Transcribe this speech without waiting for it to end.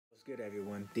What's good,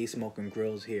 everyone? D Smoking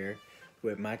Grills here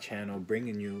with my channel,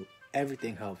 bringing you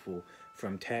everything helpful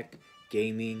from tech,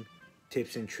 gaming,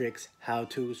 tips and tricks,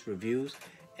 how-tos, reviews,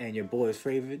 and your boy's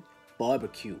favorite,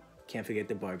 barbecue. Can't forget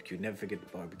the barbecue. Never forget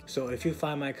the barbecue. So if you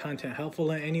find my content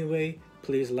helpful in any way,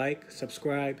 please like,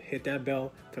 subscribe, hit that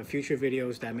bell for future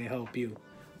videos that may help you.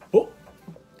 Oh,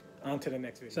 on to the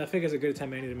next video. So I figured it's a good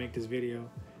time I need to make this video.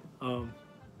 We're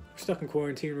stuck in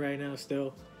quarantine right now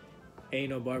still.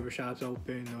 Ain't no barbershops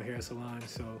open, no hair salons,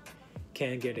 so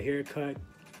can't get a haircut,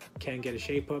 can't get a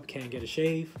shape up, can't get a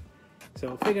shave.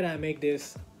 So figured I'd make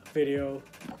this video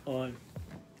on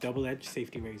double-edged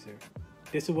safety razor.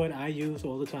 This is what I use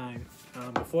all the time.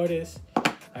 Before this,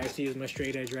 I used to use my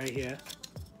straight edge right here.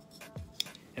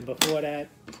 And before that,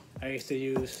 I used to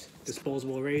use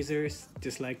disposable razors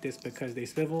just like this because they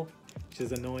swivel, which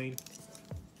is annoying.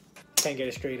 Can't get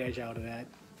a straight edge out of that.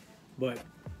 But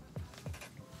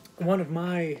one of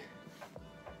my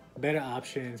better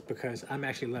options, because I'm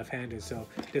actually left-handed, so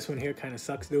this one here kind of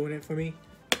sucks doing it for me.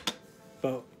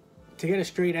 But to get a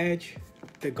straight edge,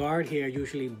 the guard here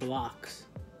usually blocks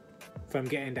from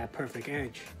getting that perfect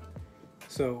edge.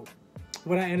 So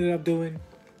what I ended up doing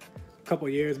a couple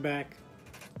years back,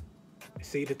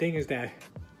 see, the thing is that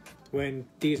when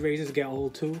these razors get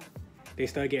old too, they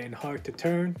start getting hard to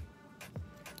turn.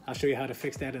 I'll show you how to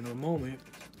fix that in a moment.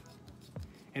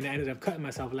 And I ended up cutting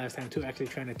myself last time too, actually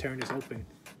trying to turn this open.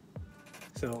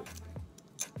 So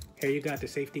here you got the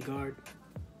safety guard.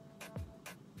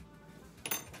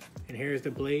 And here's the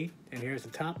blade, and here's the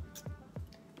top.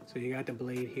 So you got the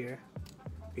blade here.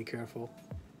 Be careful.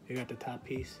 You got the top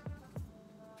piece.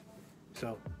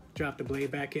 So drop the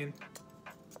blade back in.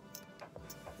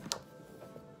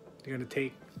 You're gonna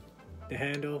take the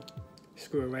handle,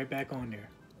 screw it right back on there.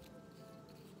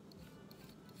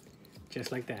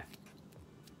 Just like that.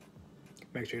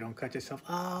 Make sure you don't cut yourself.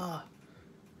 Ah!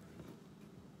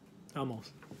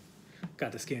 Almost.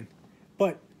 Got the skin.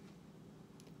 But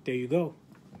there you go.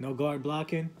 No guard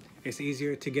blocking. It's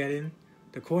easier to get in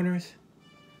the corners.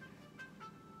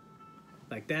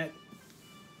 Like that.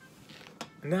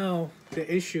 Now, the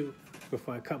issue,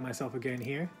 before I cut myself again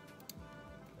here,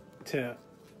 to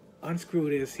unscrew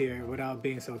this here without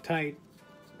being so tight,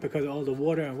 because of all the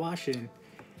water and washing,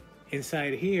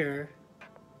 inside here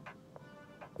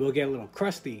will get a little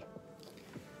crusty,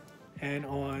 and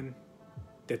on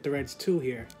the threads too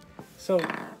here. So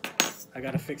I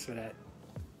got a fix for that.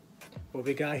 What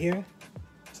we got here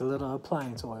is a little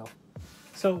appliance oil.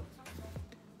 So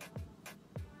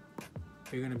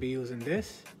we're gonna be using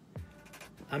this.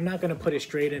 I'm not gonna put it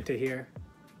straight into here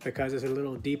because it's a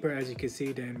little deeper, as you can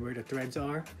see, than where the threads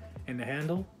are in the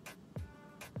handle.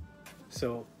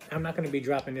 So I'm not gonna be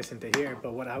dropping this into here,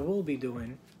 but what I will be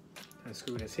doing,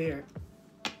 unscrew this here,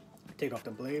 take off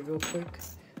the blade real quick.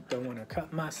 Don't want to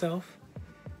cut myself.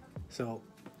 So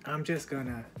I'm just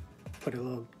gonna put a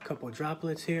little couple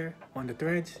droplets here on the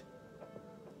threads.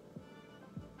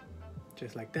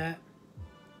 Just like that.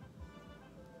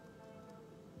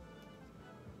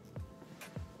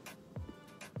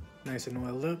 Nice and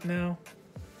oiled up now.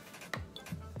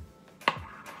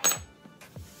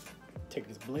 Take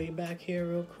this blade back here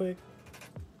real quick.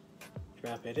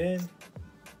 Drop it in.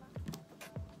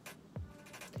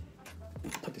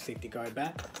 Put the safety guard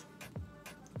back.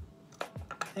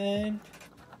 And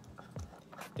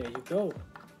there you go.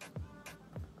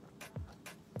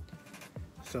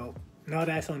 So now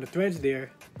that's on the threads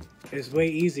there, it's way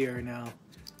easier now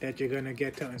that you're gonna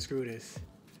get to unscrew this.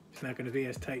 It's not gonna be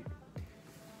as tight.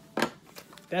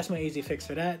 That's my easy fix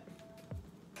for that.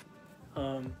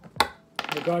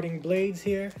 Regarding blades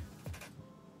here,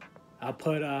 I'll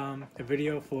put a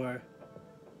video for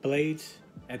blades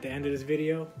at the end of this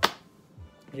video.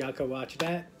 Y'all can watch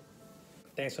that.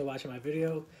 Thanks for watching my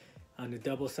video on the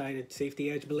double-sided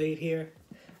safety edge blade here.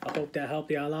 I hope that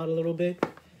helped y'all out a little bit.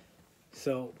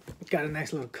 So got a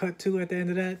nice little cut too at the end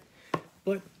of that.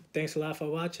 But thanks a lot for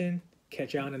watching.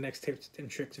 Catch y'all in the next tips and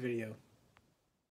tricks video.